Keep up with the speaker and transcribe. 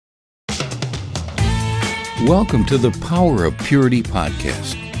Welcome to the Power of Purity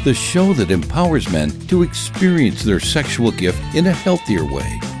podcast, the show that empowers men to experience their sexual gift in a healthier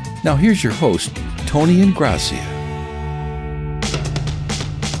way. Now here's your host, Tony Ingrassia.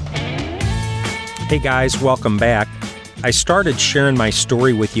 Hey guys, welcome back. I started sharing my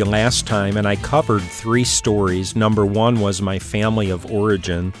story with you last time, and I covered 3 stories. Number 1 was my family of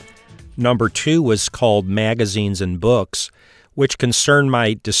origin. Number 2 was called Magazines and Books, which concerned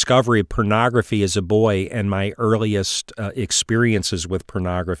my discovery of pornography as a boy and my earliest experiences with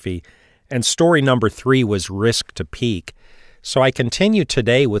pornography. And story number 3 was Risk to Peak. So I continue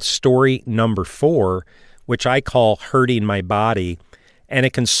today with story number 4, which I call Hurting My Body, and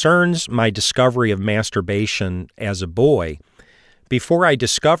it concerns my discovery of masturbation as a boy. Before I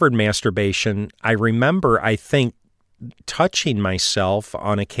discovered masturbation, I remember, I think, touching myself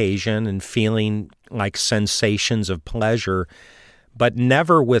on occasion and feeling like sensations of pleasure, but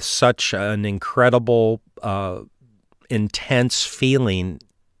never with such an incredible, intense feeling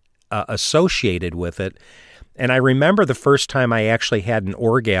associated with it. And I remember the first time I actually had an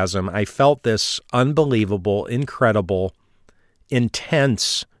orgasm, I felt this unbelievable, incredible,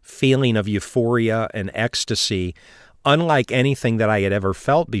 intense feeling of euphoria and ecstasy, unlike anything that I had ever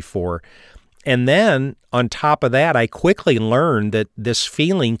felt before. And then, on top of that, I quickly learned that this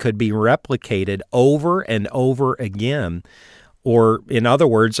feeling could be replicated over and over again. Or, in other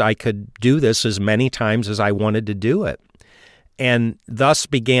words, I could do this as many times as I wanted to do it. And thus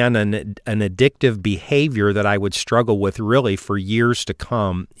began an addictive behavior that I would struggle with really for years to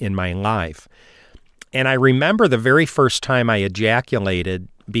come in my life. And I remember the very first time I ejaculated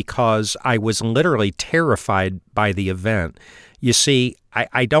because I was literally terrified by the event. You see,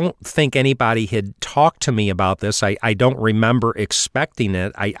 I don't think anybody had talked to me about this. I don't remember expecting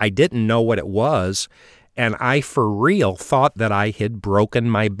it. I didn't know what it was. And I, for real, thought that I had broken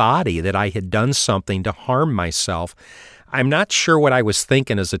my body, that I had done something to harm myself. I'm not sure what I was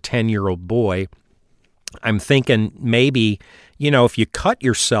thinking as a 10-year-old boy. I'm thinking maybe, if you cut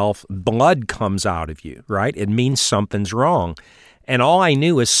yourself, blood comes out of you, right? It means something's wrong. And all I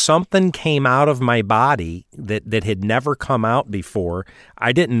knew is something came out of my body that had never come out before.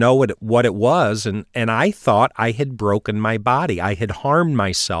 I didn't know what it was, and I thought I had broken my body. I had harmed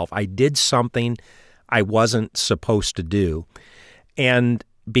myself. I did something I wasn't supposed to do. And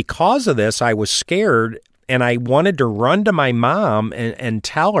because of this, I was scared, and I wanted to run to my mom and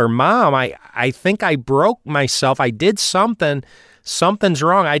tell her, Mom, I think I broke myself. I did something. Something's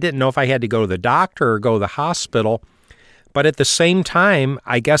wrong. I didn't know if I had to go to the doctor or go to the hospital. But at the same time,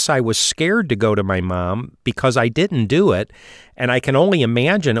 I guess I was scared to go to my mom because I didn't do it. And I can only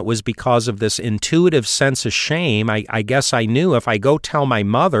imagine it was because of this intuitive sense of shame. I guess I knew if I go tell my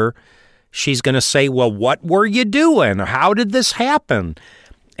mother, she's going to say, well, what were you doing? How did this happen?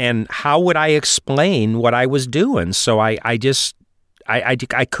 And how would I explain what I was doing? So I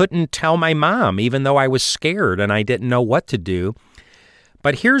couldn't tell my mom, even though I was scared and I didn't know what to do.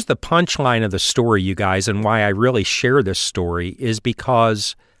 But here's the punchline of the story, you guys, and why I really share this story is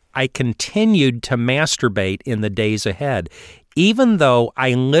because I continued to masturbate in the days ahead. Even though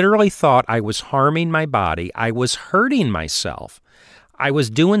I literally thought I was harming my body, I was hurting myself, I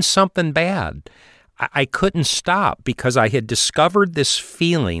was doing something bad, I couldn't stop because I had discovered this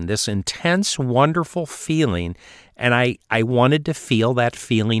feeling, this intense, wonderful feeling, and I wanted to feel that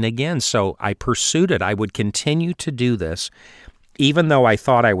feeling again. So I pursued it. I would continue to do this, even though I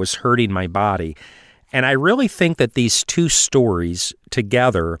thought I was hurting my body. And I really think that these 2 stories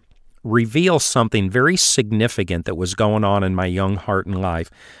together reveal something very significant that was going on in my young heart and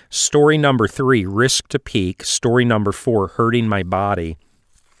life. Story number 3, Risk to Peak. Story number 4, Hurting My Body.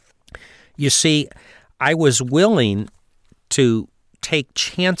 You see, I was willing to take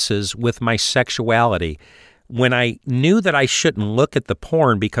chances with my sexuality. When I knew that I shouldn't look at the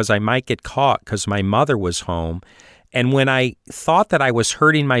porn because I might get caught because my mother was home, and when I thought that I was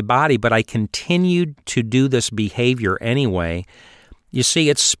hurting my body, but I continued to do this behavior anyway, you see,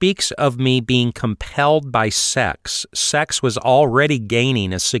 it speaks of me being compelled by sex. Sex was already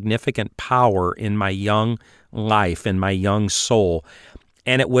gaining a significant power in my young life, in my young soul,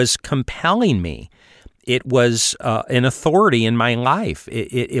 and it was compelling me. It was an authority in my life.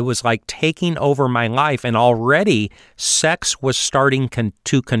 It was like taking over my life, and already sex was starting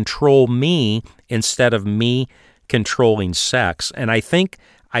to control me instead of me controlling sex. And I think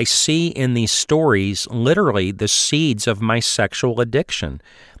I see in these stories literally the seeds of my sexual addiction,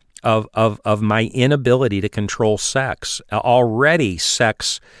 of my inability to control sex. Already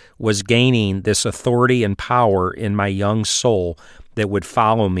sex was gaining this authority and power in my young soul that would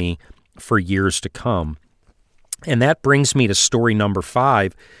follow me for years to come. And that brings me to story number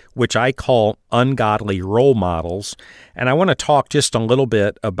 5, which I call ungodly role models. And I want to talk just a little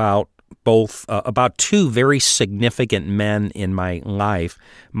bit about about two very significant men in my life,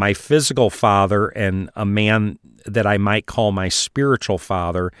 my physical father and a man that I might call my spiritual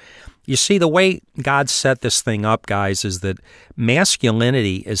father. You see, the way God set this thing up, guys, is that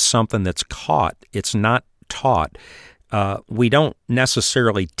masculinity is something that's caught. It's not taught. We don't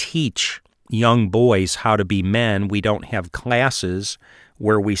necessarily teach young boys how to be men. We don't have classes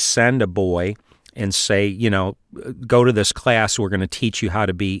where we send a boy and say, go to this class, we're going to teach you how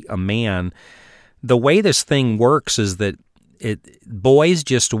to be a man. The way this thing works is that boys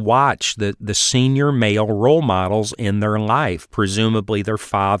just watch the senior male role models in their life, presumably their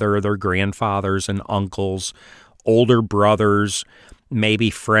father, their grandfathers and uncles, older brothers, maybe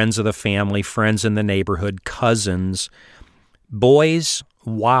friends of the family, friends in the neighborhood, cousins. Boys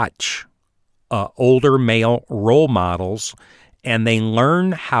watch older male role models, and they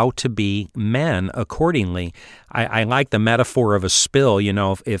learn how to be men accordingly. I like the metaphor of a spill.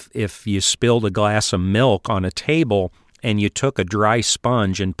 If you spilled a glass of milk on a table and you took a dry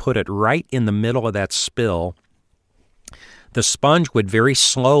sponge and put it right in the middle of that spill, the sponge would very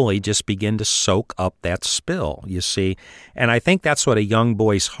slowly just begin to soak up that spill, you see. And I think that's what a young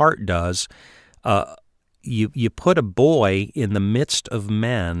boy's heart does. You put a boy in the midst of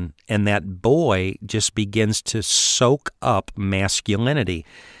men, and that boy just begins to soak up masculinity.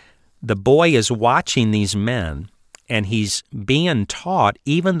 The boy is watching these men, and he's being taught,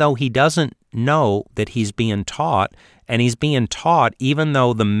 even though he doesn't know that he's being taught, and he's being taught even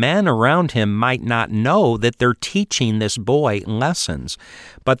though the men around him might not know that they're teaching this boy lessons.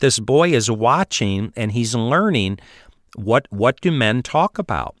 But this boy is watching, and he's learning what do men talk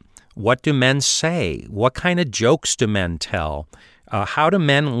about? What do men say? What kind of jokes do men tell? How do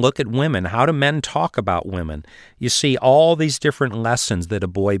men look at women? How do men talk about women? You see all these different lessons that a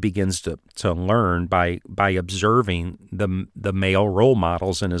boy begins to learn by observing the male role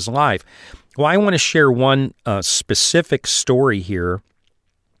models in his life. Well, I want to share one specific story here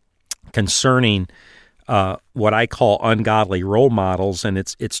concerning what I call ungodly role models, and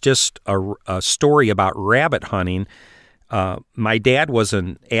it's just a story about rabbit hunting. My dad was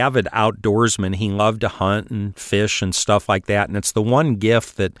an avid outdoorsman. He loved to hunt and fish and stuff like that. And it's the one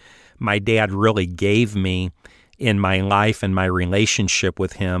gift that my dad really gave me in my life and my relationship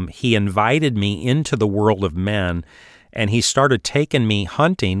with him. He invited me into the world of men, and he started taking me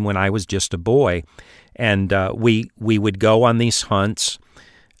hunting when I was just a boy. And we would go on these hunts,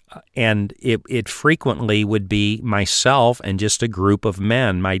 and it frequently would be myself and just a group of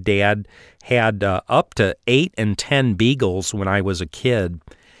men. My dad had up to 8 and 10 beagles when I was a kid,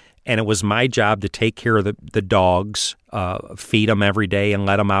 and it was my job to take care of the dogs, feed them every day and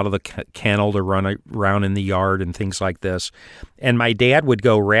let them out of the kennel to run around in the yard and things like this. And my dad would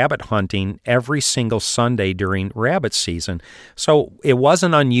go rabbit hunting every single Sunday during rabbit season. So it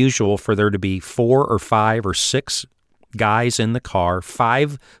wasn't unusual for there to be 4 or 5 or 6 guys in the car,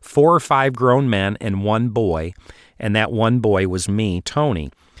 4 or 5 grown men and one boy, and that one boy was me, Tony.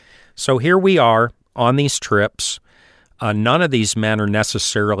 So here we are on these trips. None of these men are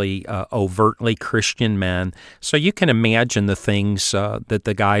necessarily overtly Christian men, so you can imagine the things that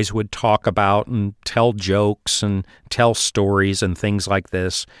the guys would talk about and tell jokes and tell stories and things like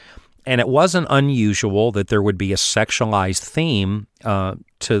this. And it wasn't unusual that there would be a sexualized theme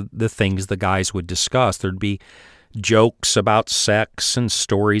to the things the guys would discuss. There'd be jokes about sex and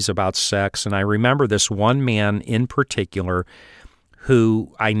stories about sex. And I remember this one man in particular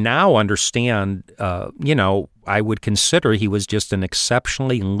who I now understand, I would consider he was just an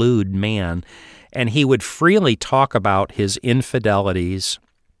exceptionally lewd man. And he would freely talk about his infidelities.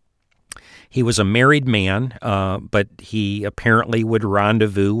 He was a married man, but he apparently would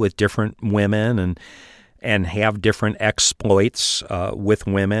rendezvous with different women and have different exploits with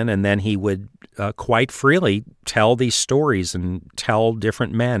women. And then he would quite freely tell these stories and tell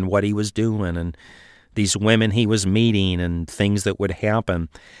different men what he was doing and these women he was meeting and things that would happen.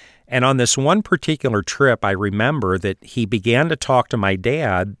 And on this one particular trip, I remember that he began to talk to my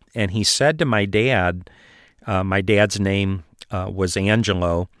dad, and he said to my dad's name was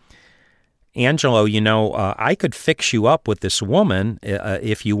Angelo, I could fix you up with this woman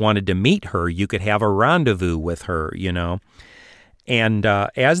if you wanted to meet her. You could have a rendezvous with her, And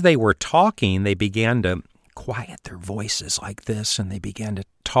as they were talking, they began to quiet their voices like this, and they began to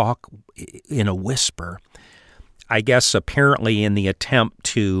talk in a whisper. I guess apparently in the attempt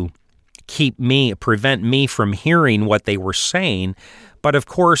to prevent me from hearing what they were saying. But of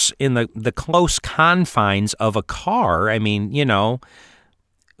course, in the close confines of a car,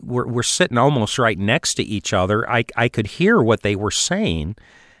 were sitting almost right next to each other. I could hear what they were saying,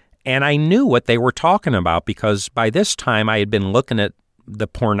 and I knew what they were talking about because by this time I had been looking at the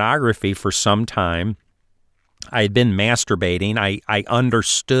pornography for some time. I had been masturbating. I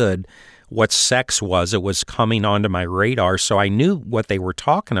understood what sex was. It was coming onto my radar, so I knew what they were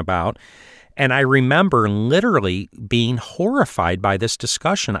talking about. And I remember literally being horrified by this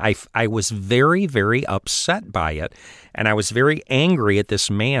discussion. I was very, very upset by it. And I was very angry at this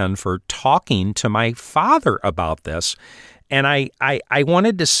man for talking to my father about this. And I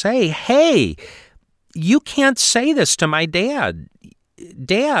wanted to say, hey, you can't say this to my dad.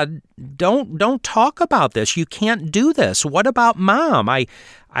 Dad, don't talk about this. You can't do this. What about Mom?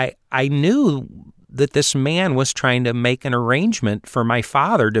 I knew that this man was trying to make an arrangement for my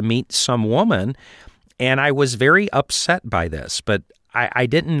father to meet some woman, and I was very upset by this, but I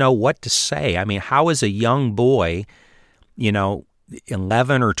didn't know what to say. I mean, how is a young boy,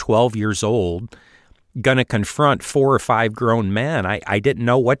 11 or 12 years old, going to confront 4 or 5 grown men? I didn't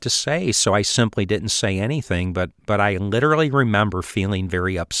know what to say, so I simply didn't say anything, but I literally remember feeling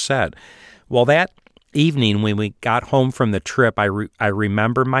very upset. Well, that evening when we got home from the trip, I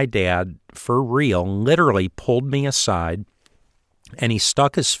remember my dad, for real, literally pulled me aside, and he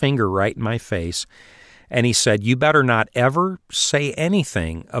stuck his finger right in my face, and he said, you better not ever say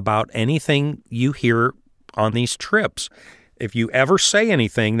anything about anything you hear on these trips. If you ever say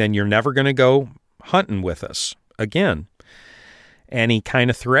anything, then you're never going to go hunting with us again. And he kind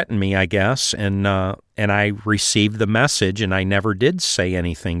of threatened me, I guess, and I received the message, and I never did say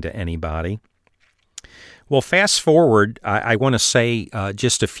anything to anybody. Well, fast forward, I want to say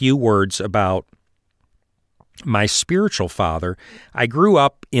just a few words about my spiritual father. I grew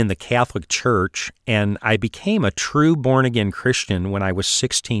up in the Catholic Church, and I became a true born-again Christian when I was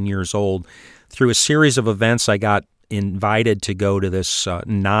 16 years old. Through a series of events, I got invited to go to this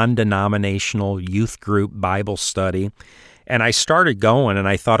non-denominational youth group Bible study, and I started going, and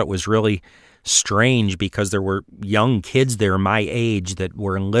I thought it was really strange because there were young kids there my age that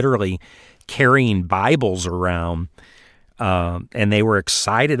were literally carrying Bibles around, and they were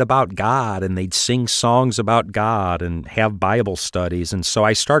excited about God, and they'd sing songs about God and have Bible studies. And so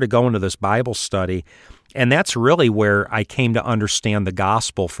I started going to this Bible study, and that's really where I came to understand the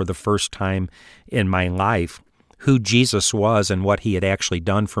gospel for the first time in my life, who Jesus was and what he had actually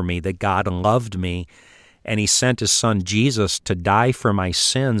done for me, that God loved me, and he sent his son Jesus to die for my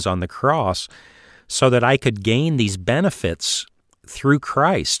sins on the cross so that I could gain these benefits through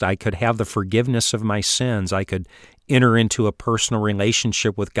Christ. I could have the forgiveness of my sins. I could enter into a personal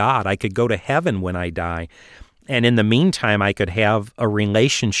relationship with God. I could go to heaven when I die. And in the meantime, I could have a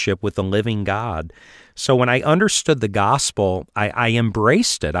relationship with the living God. So when I understood the gospel, I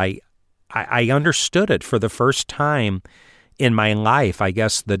embraced it. I understood it for the first time in my life. I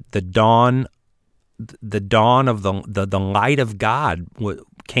guess the dawn of the light of God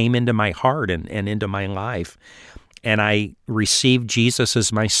came into my heart and into my life. And I received Jesus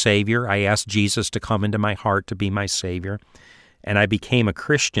as my Savior. I asked Jesus to come into my heart to be my Savior, and I became a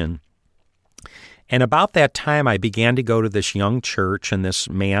Christian. And about that time, I began to go to this young church, and this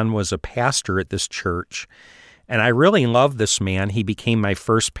man was a pastor at this church. And I really loved this man. He became my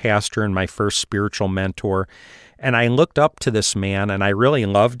first pastor and my first spiritual mentor. And I looked up to this man, and I really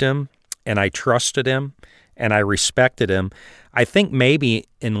loved him, and I trusted him, and I respected him. I think maybe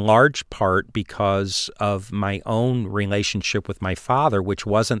in large part because of my own relationship with my father, which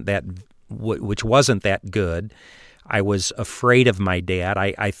wasn't that good. I was afraid of my dad.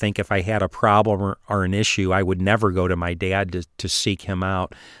 I think if I had a problem or an issue, I would never go to my dad to seek him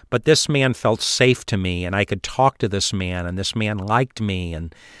out. But this man felt safe to me, and I could talk to this man, and this man liked me,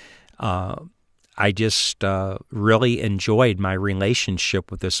 and I just really enjoyed my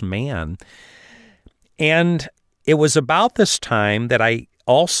relationship with this man. And it was about this time that I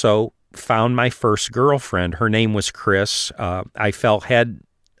also found my first girlfriend. Her name was Chris. I fell head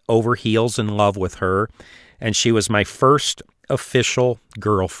over heels in love with her, and she was my first official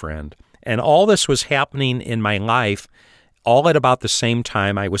girlfriend. And all this was happening in my life all at about the same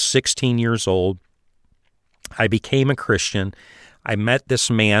time. I was 16 years old. I became a Christian. I met this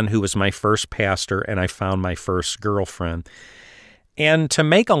man who was my first pastor, and I found my first girlfriend. And to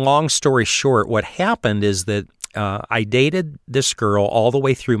make a long story short, what happened is that I dated this girl all the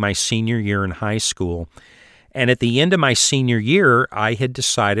way through my senior year in high school. And at the end of my senior year, I had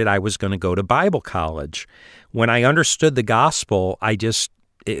decided I was going to go to Bible college. When I understood the gospel,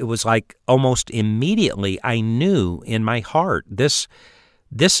 it was like almost immediately I knew in my heart, this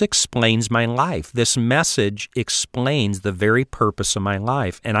explains my life. This message explains the very purpose of my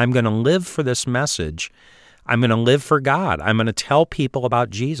life. And I'm going to live for this message. I'm going to live for God. I'm going to tell people about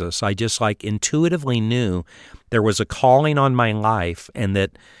Jesus. I just intuitively knew there was a calling on my life, and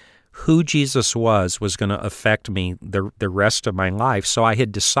that who Jesus was going to affect me the rest of my life. So I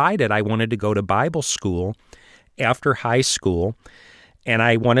had decided I wanted to go to Bible school after high school, and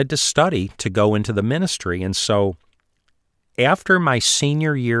I wanted to study to go into the ministry. And so after my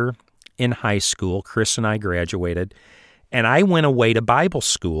senior year in high school, Chris and I graduated, and I went away to Bible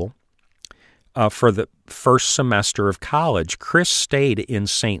school for the first semester of college. Chris stayed in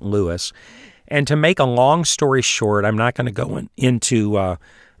St. Louis. And to make a long story short, I'm not going to go into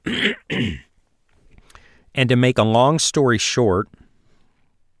and to make a long story short,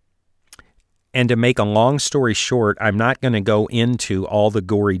 I'm not going to go into all the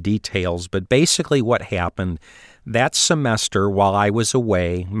gory details, but basically what happened that semester while I was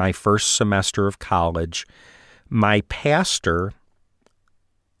away, my first semester of college, my first pastor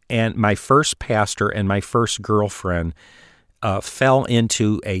and my first girlfriend fell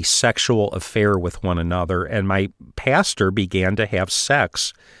into a sexual affair with one another, and my pastor began to have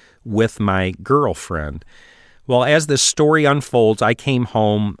sex with my girlfriend. Well, as this story unfolds, I came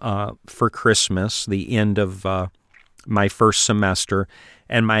home for Christmas, the end of my first semester,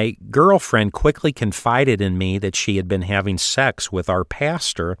 and my girlfriend quickly confided in me that she had been having sex with our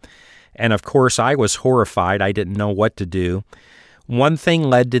pastor. And of course, I was horrified. I didn't know what to do. One thing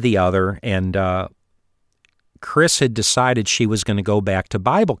led to the other, and Chris had decided she was going to go back to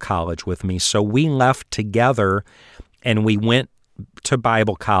Bible college with me. So we left together, and we went to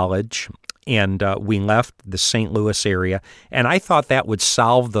Bible college, and we left the St. Louis area. And I thought that would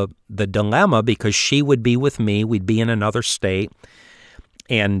solve the dilemma, because she would be with me. We'd be in another state,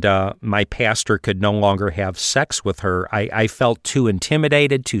 and my pastor could no longer have sex with her. I felt too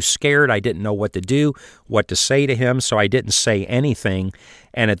intimidated, too scared. I didn't know what to do, what to say to him, so I didn't say anything.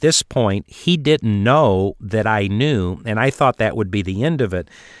 And at this point, he didn't know that I knew, and I thought that would be the end of it.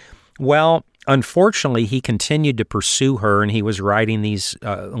 Well, unfortunately, he continued to pursue her, and he was writing these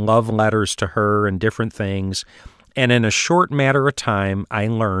love letters to her and different things. And in a short matter of time, I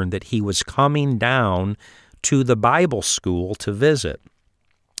learned that he was coming down to the Bible school to visit.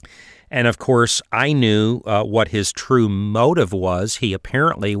 And of course, I knew what his true motive was. He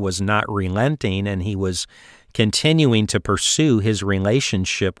apparently was not relenting, and he was continuing to pursue his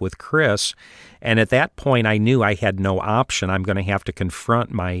relationship with Chris. And at that point, I knew I had no option. I'm going to have to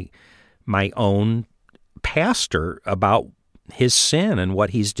confront my own pastor about his sin and what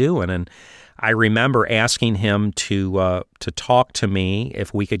he's doing. And I remember asking him to talk to me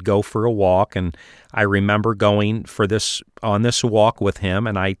if we could go for a walk. And I remember going on this walk with him,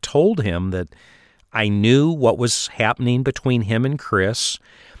 and I told him that I knew what was happening between him and Chris,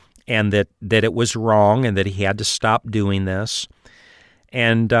 and that it was wrong, and that he had to stop doing this.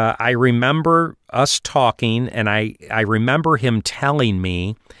 And I remember us talking, and I remember him telling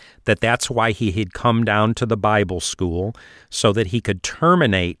me that that's why he had come down to the Bible school, so that he could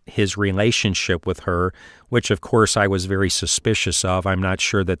terminate his relationship with her, which of course I was very suspicious of. I'm not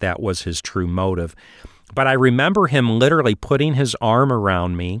sure that that was his true motive. But I remember him literally putting his arm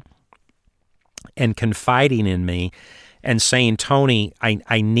around me and confiding in me and saying, "Tony,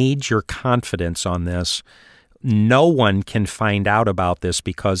 I need your confidence on this. No one can find out about this,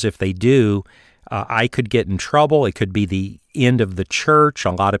 because if they do, I could get in trouble. It could be the end of the church.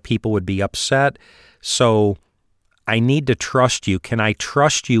 A lot of people would be upset. So I need to trust you. Can I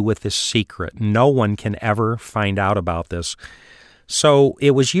trust you with this secret? No one can ever find out about this." So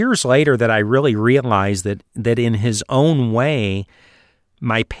it was years later that I really realized that in his own way,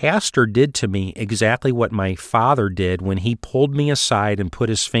 my pastor did to me exactly what my father did when he pulled me aside and put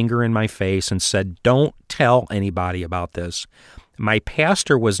his finger in my face and said, "Don't tell anybody about this." My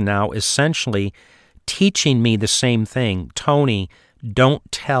pastor was now essentially teaching me the same thing. "Tony, don't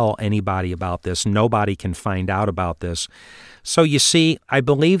tell anybody about this. Nobody can find out about this." So you see, I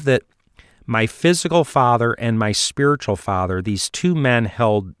believe that my physical father and my spiritual father, these two men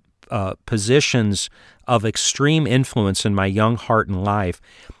held positions of extreme influence in my young heart and life,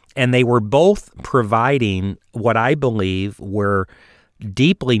 and they were both providing what I believe were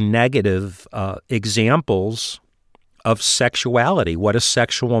deeply negative examples of sexuality, what a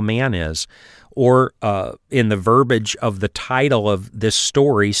sexual man is, or in the verbiage of the title of this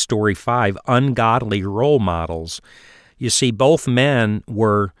story, Story 5, ungodly role models. You see, both men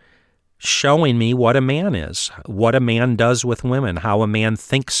were showing me what a man is, what a man does with women, how a man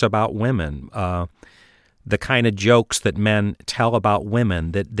thinks about women, the kind of jokes that men tell about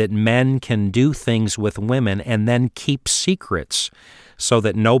women, that men can do things with women and then keep secrets so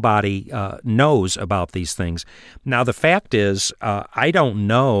that nobody knows about these things. Now, the fact is, I don't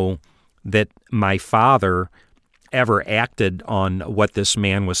know that my father ever acted on what this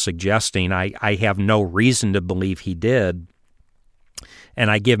man was suggesting. I have no reason to believe he did, and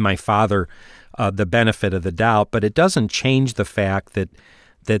I give my father the benefit of the doubt, but it doesn't change the fact that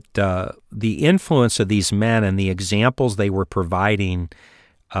the influence of these men and the examples they were providing,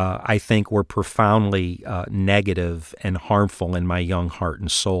 I think, were profoundly negative and harmful in my young heart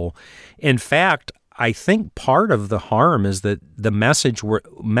and soul. In fact, I think part of the harm is that the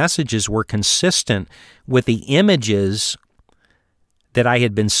messages were consistent with the images that I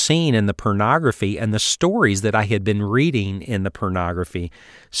had been seeing in the pornography and the stories that I had been reading in the pornography.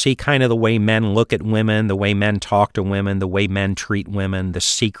 See kind of the way men look at women, the way men talk to women, the way men treat women, the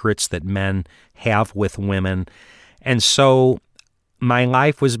secrets that men have with women. And so my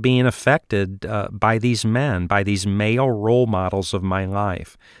life was being affected by these men, by these male role models of my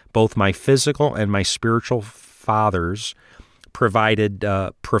life. Both my physical and my spiritual fathers provided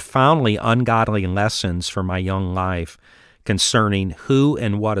profoundly ungodly lessons for my young life concerning who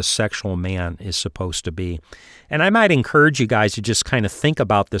and what a sexual man is supposed to be. And I might encourage you guys to just kind of think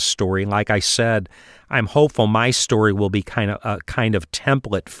about this story. Like I said, I'm hopeful my story will be kind of a kind of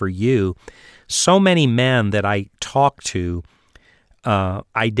template for you. So many men that I talk to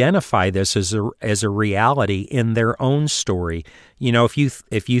identify this as a reality in their own story. You know, if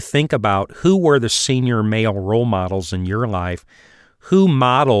you think about who were the senior male role models in your life, who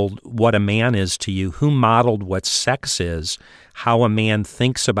modeled what a man is to you, who modeled what sex is, how a man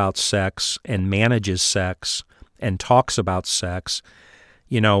thinks about sex and manages sex and talks about sex.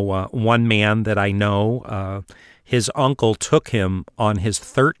 You know, one man that I know, his uncle took him on his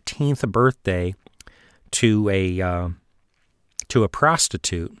 13th birthday to a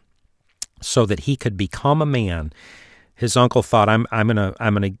prostitute so that he could become a man. His uncle thought, I'm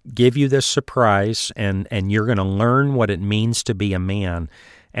gonna give you this surprise, and you're gonna learn what it means to be a man.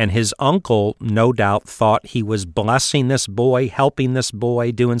 And his uncle, no doubt, thought he was blessing this boy, helping this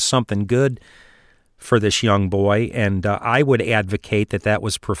boy, doing something good for this young boy. And I would advocate that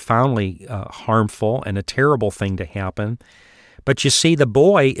was profoundly harmful and a terrible thing to happen. But you see, the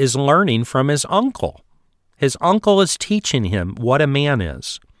boy is learning from his uncle. His uncle is teaching him what a man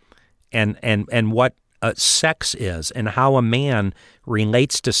is, and what sex is, and how a man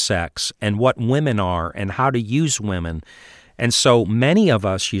relates to sex, and what women are, and how to use women. And so many of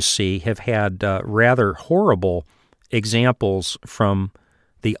us, you see, have had rather horrible examples from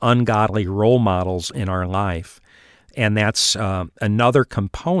the ungodly role models in our life. And that's another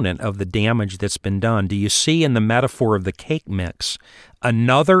component of the damage that's been done. Do you see in the metaphor of the cake mix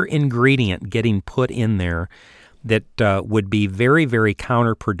another ingredient getting put in there that would be very, very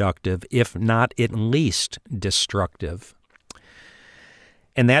counterproductive, if not at least destructive?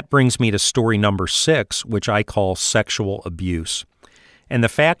 And that brings me to story number 6, which I call sexual abuse. And the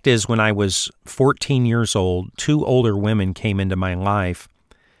fact is, when I was 14 years old, 2 older women came into my life,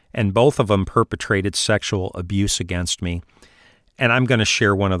 and both of them perpetrated sexual abuse against me. And I'm going to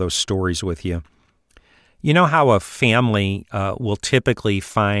share one of those stories with you. You know how a family will typically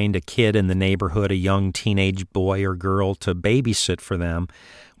find a kid in the neighborhood, a young teenage boy or girl, to babysit for them?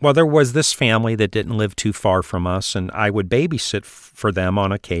 Well, there was this family that didn't live too far from us, and I would babysit for them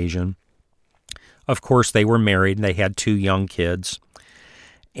on occasion. Of course, they were married, and they had 2 young kids.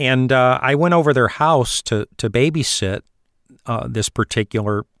 And I went over their house to babysit this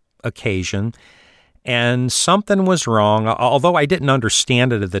particular occasion, and something was wrong. Although I didn't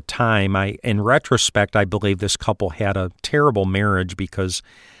understand it at the time, in retrospect, I believe this couple had a terrible marriage because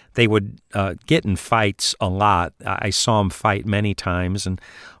they would get in fights a lot. I saw them fight many times, and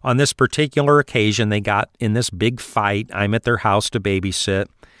on this particular occasion, they got in this big fight. I'm at their house to babysit,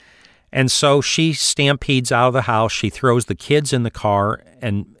 and so she stampedes out of the house. She throws the kids in the car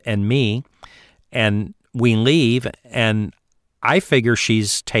and me, and we leave, and I figure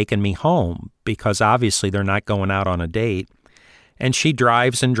she's taken me home because obviously they're not going out on a date. And she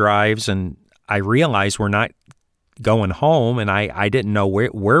drives and drives, and I realize we're not going home, and I didn't know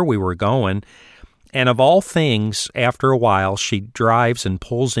where we were going. And of all things, after a while, she drives and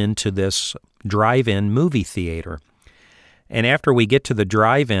pulls into this drive-in movie theater. And after we get to the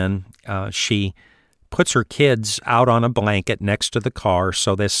drive-in, she puts her kids out on a blanket next to the car,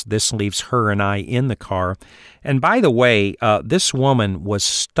 so this leaves her and I in the car. And by the way, this woman was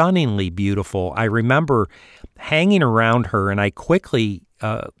stunningly beautiful. I remember hanging around her, and I quickly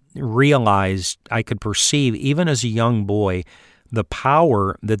realized I could perceive, even as a young boy, the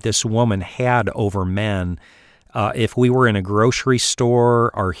power that this woman had over men. If we were in a grocery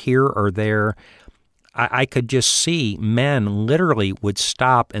store or here or there, I could just see men literally would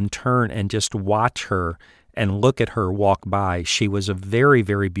stop and turn and just watch her and look at her walk by. She was a very,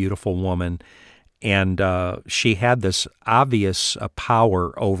 very beautiful woman, and she had this obvious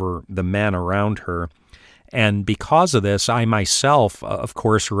power over the men around her. And because of this, I myself, of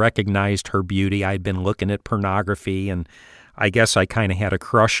course, recognized her beauty. I'd been looking at pornography, and I guess I kind of had a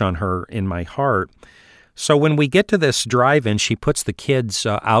crush on her in my heart. So when we get to this drive-in, she puts the kids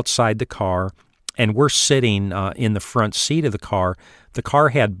outside the car, and we're sitting in the front seat of the car. The car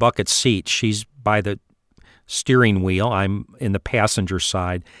had bucket seats. She's by the steering wheel. I'm in the passenger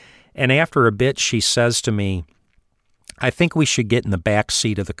side. And after a bit, she says to me, I think we should get in the back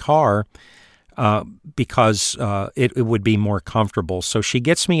seat of the car because it would be more comfortable. So she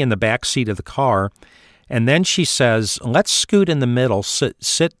gets me in the back seat of the car, and then she says, let's scoot in the middle,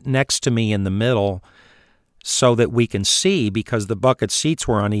 sit next to me in the middle so that we can see, because the bucket seats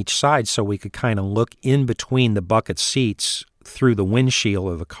were on each side, so we could kind of look in between the bucket seats through the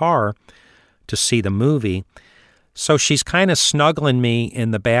windshield of the car to see the movie. So she's kind of snuggling me in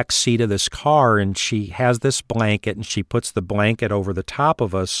the back seat of this car, and she has this blanket, and she puts the blanket over the top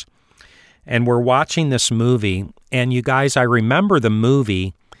of us, and we're watching this movie. And you guys, I remember the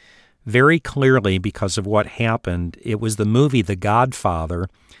movie very clearly because of what happened. It was the movie The Godfather,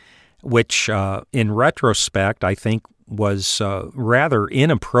 which in retrospect I think was rather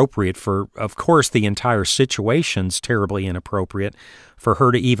inappropriate for, of course, the entire situation's terribly inappropriate for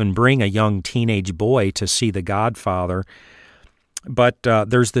her to even bring a young teenage boy to see The Godfather. But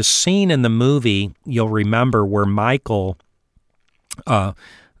there's this scene in the movie, you'll remember, where Michael,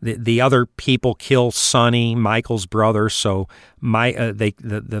 the other people kill Sonny, Michael's brother, so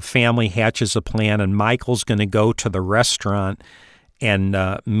the family hatches a plan, and Michael's going to go to the restaurant and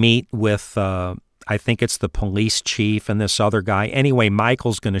meet with, I think it's the police chief and this other guy. Anyway,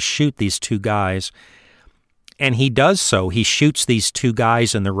 Michael's going to shoot these two guys, and he does so. He shoots these two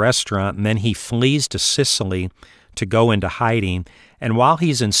guys in the restaurant, and then he flees to Sicily to go into hiding. And while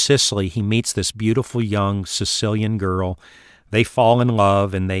he's in Sicily, he meets this beautiful young Sicilian girl. They fall in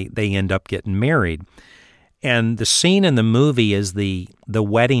love, and they end up getting married. And the scene in the movie is the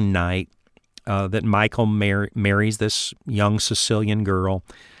wedding night that Michael marries this young Sicilian girl.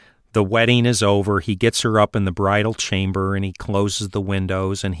 The wedding is over. He gets her up in the bridal chamber, and he closes the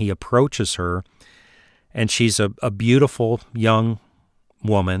windows, and he approaches her. And she's a beautiful young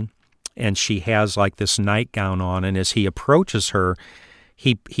woman, and she has like this nightgown on. And as he approaches her,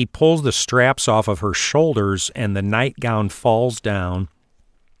 he pulls the straps off of her shoulders, and the nightgown falls down,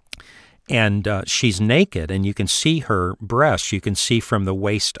 and she's naked, and you can see her breasts. You can see from the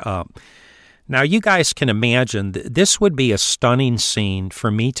waist up. Now, you guys can imagine this would be a stunning scene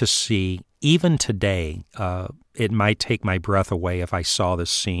for me to see even today. It might take my breath away if I saw this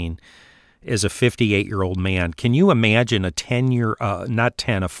scene as a 58-year-old man. Can you imagine a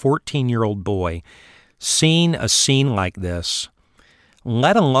 14-year-old boy seeing a scene like this,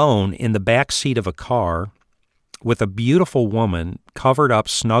 let alone in the back seat of a car with a beautiful woman covered up,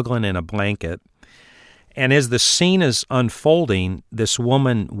 snuggling in a blanket? And as the scene is unfolding, this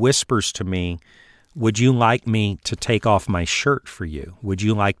woman whispers to me, would you like me to take off my shirt for you? Would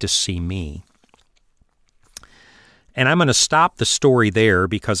you like to see me? And I'm going to stop the story there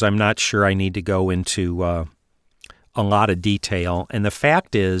because I'm not sure I need to go into a lot of detail. And the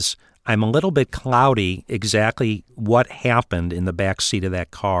fact is, I'm a little bit cloudy exactly what happened in the back seat of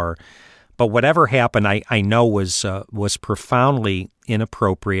that car. But whatever happened, I know was profoundly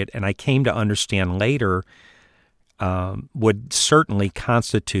inappropriate, and I came to understand later would certainly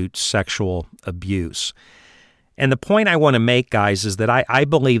constitute sexual abuse. And the point I want to make, guys, is that I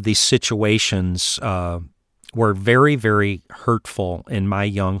believe these situations were very, very hurtful in my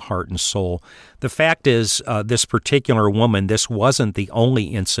young heart and soul. The fact is, this particular woman, this wasn't the only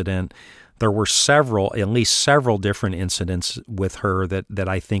incident. There were at least several different incidents with her that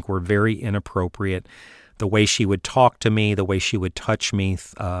I think were very inappropriate. The way she would talk to me, the way she would touch me,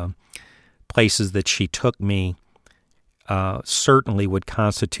 places that she took me, certainly would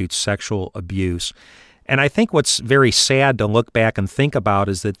constitute sexual abuse. And I think what's very sad to look back and think about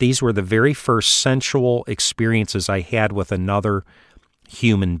is that these were the very first sensual experiences I had with another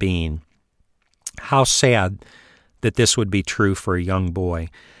human being. How sad that this would be true for a young boy.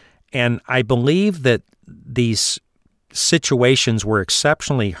 And I believe that these situations were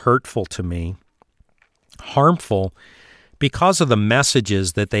exceptionally hurtful to me, harmful, because of the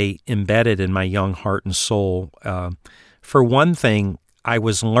messages that they embedded in my young heart and soul. For one thing, I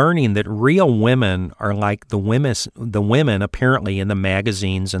was learning that real women are like the women apparently in the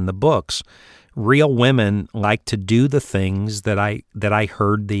magazines and the books. Real women like to do the things that I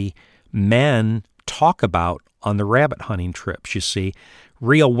heard the men talk about on the rabbit hunting trips, you see.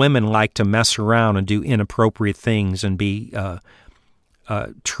 real women like to mess around and do inappropriate things and be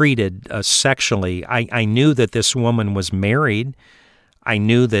treated sexually. I knew that this woman was married. I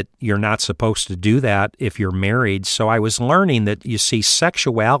knew that you're not supposed to do that if you're married. So I was learning that, you see,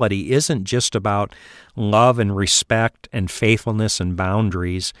 sexuality isn't just about love and respect and faithfulness and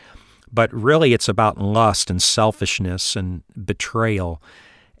boundaries, but really it's about lust and selfishness and betrayal.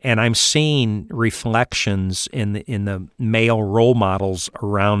 And I'm seeing reflections in the male role models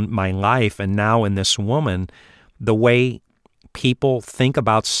around my life, and now in this woman, the way people think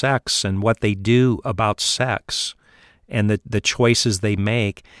about sex and what they do about sex and the choices they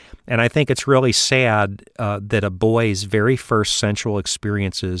make. And I think it's really sad that a boy's very first sensual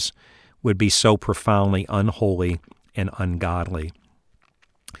experiences would be so profoundly unholy and ungodly.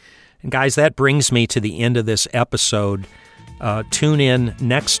 And guys, that brings me to the end of this episode. Tune in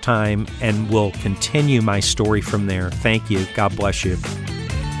next time, and we'll continue my story from there. Thank you. God bless you.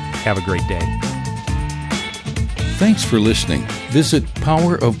 Have a great day. Thanks for listening. Visit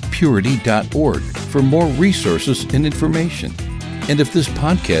powerofpurity.org for more resources and information. And if this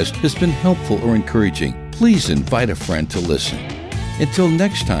podcast has been helpful or encouraging, please invite a friend to listen. Until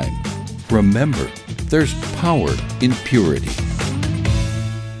next time, remember, there's power in purity.